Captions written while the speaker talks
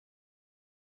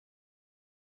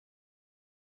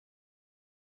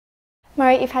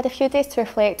Murray, you've had a few days to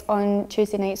reflect on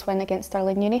Tuesday night's win against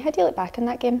Stirling Uni. How do you look back on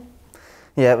that game?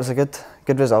 Yeah, it was a good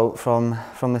result from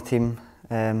the team.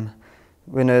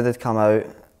 We knew they'd come out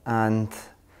and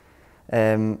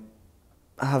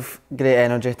have great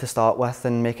energy to start with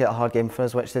and make it a hard game for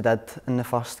us, which they did in the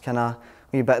first kind of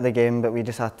wee bit of the game, but we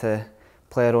just had to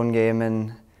play our own game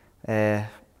and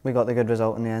we got the good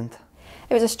result in the end.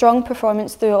 It was a strong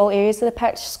performance through all areas of the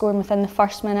pitch, scoring within the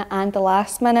first minute and the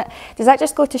last minute. Does that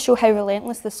just go to show how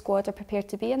relentless the squad are prepared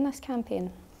to be in this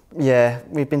campaign? Yeah,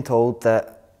 we've been told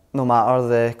that no matter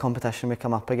the competition we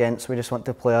come up against, we just want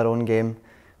to play our own game.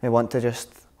 We want to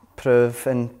just prove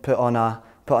and put on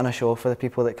a show for the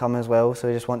people that come as well. So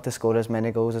we just want to score as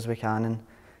many goals as we can and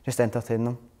just entertain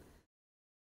them.